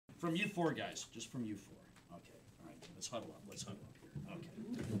From you four guys, just from you four. Okay, all right, let's huddle up. Let's huddle up here. Okay,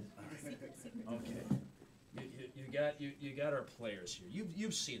 all right. Okay. You got our players here.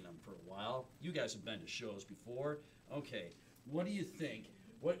 You've seen them for a while. You guys have been to shows before. Okay, what do you think?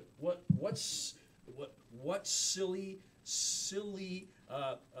 What silly Spit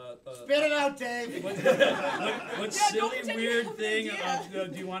it out, Dave. What silly weird thing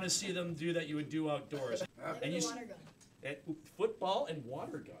do you want to see them do that you would do outdoors? And you water gun. Football and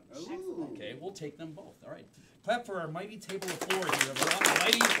water guns. Ooh. Okay, we'll take them both. All right. Clap for our mighty table of four here.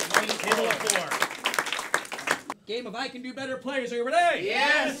 Mighty table of four. Game of I Can Do Better players. Are you ready?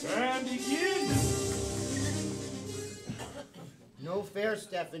 Yes. And begin. No fair,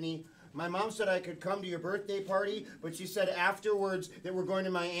 Stephanie. My mom said I could come to your birthday party, but she said afterwards that we're going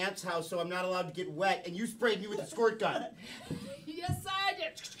to my aunt's house, so I'm not allowed to get wet, and you sprayed me with a squirt gun. Yes, I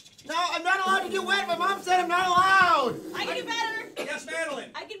did. No, I'm not allowed to get wet. My mom said I'm not allowed. I can do better. Yes,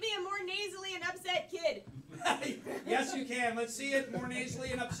 Madeline. I can be a more nasally and upset kid. Yes, you can. Let's see it more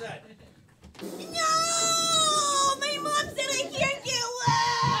nasally and upset. No! My mom said I can't get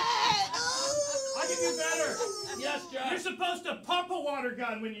wet! Oh. I can do better. Yes, Josh. You're supposed to pump a water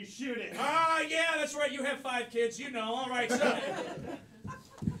gun when you shoot it. Ah, yeah, that's right. You have 5 kids. You know. All right, so. Oh,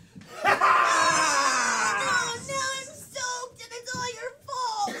 now I'm soaked and it's all your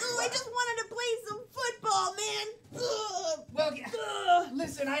fault. Oh, I just wanted to play some football, man. Well,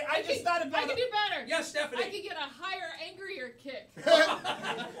 listen, I just thought about I can do better. Yes, Stephanie. I can get a higher, angrier kick.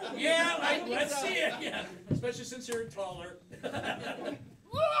 Yeah, let's see it. Yeah, especially since you're taller. I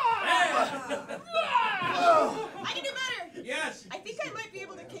can do better. Yes. I think I might be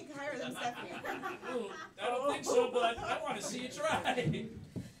able to kick higher than Stephanie. Ooh, I don't think so, but I want to see you try.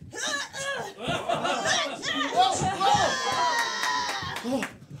 Oh,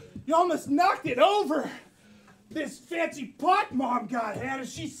 you almost knocked it over. This fancy pot Mom got, Hannah.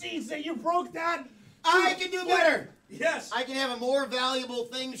 She sees that you broke that. I can do better. Yes. I can have a more valuable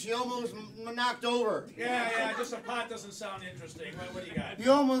thing she almost knocked over. Yeah, just a pot doesn't sound interesting. What do you got?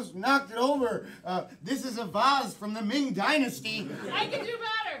 You almost knocked it over. This is a vase from the Ming Dynasty. I can do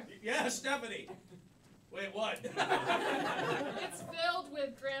better. Yes, Stephanie. Wait, what? It's filled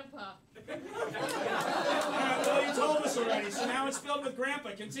with Grandpa. All right, well, you told us already, so now it's filled with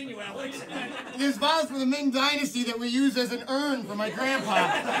Grandpa. Continue, Alex. This vase from the Ming Dynasty that we use as an urn for my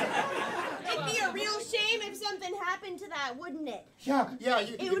grandpa. It'd be a real shame if something happened to that, wouldn't it? Yeah.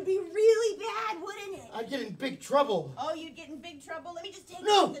 It would be really bad, wouldn't it? I'd get in big trouble. Oh, you'd get in big trouble? Let me just take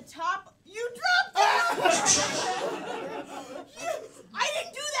No. off the top. You dropped it! I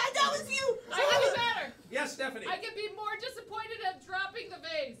didn't do that. That was you. I can do better. Yes, Stephanie. I can be more disappointed at dropping the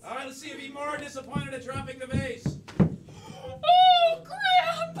vase. All right, let's see if you're more disappointed at dropping the vase. Oh,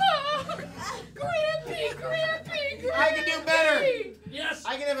 Grandpa! Grampy! I can do better. Yes.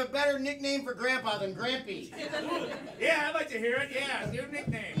 I can have a better nickname for Grandpa than Grampy. Yeah, I'd like to hear it. Yeah, new He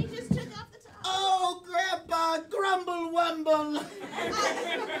nickname. just took off the top. Oh, Grandpa, Grumbly Wumbly.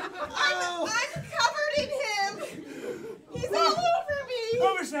 I'm covered in him. He's all over me.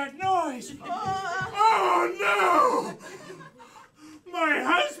 What was that noise? Oh, Oh, no! My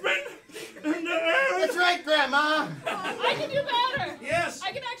husband in the air. That's right, Grandma. I can do better. Yes.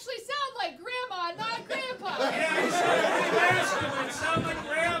 I can actually sound like Grandma, not Grandpa. Yeah, you sound pretty masculine. You sound like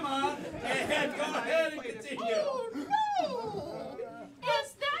Grandma. And go ahead and continue. Oh, no!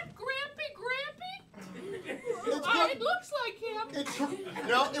 Is that Grampy? It looks like him.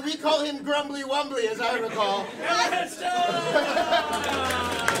 No, we call him Grumbly Wumbly, as I recall. Yes,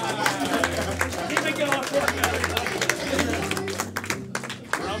 keep it going.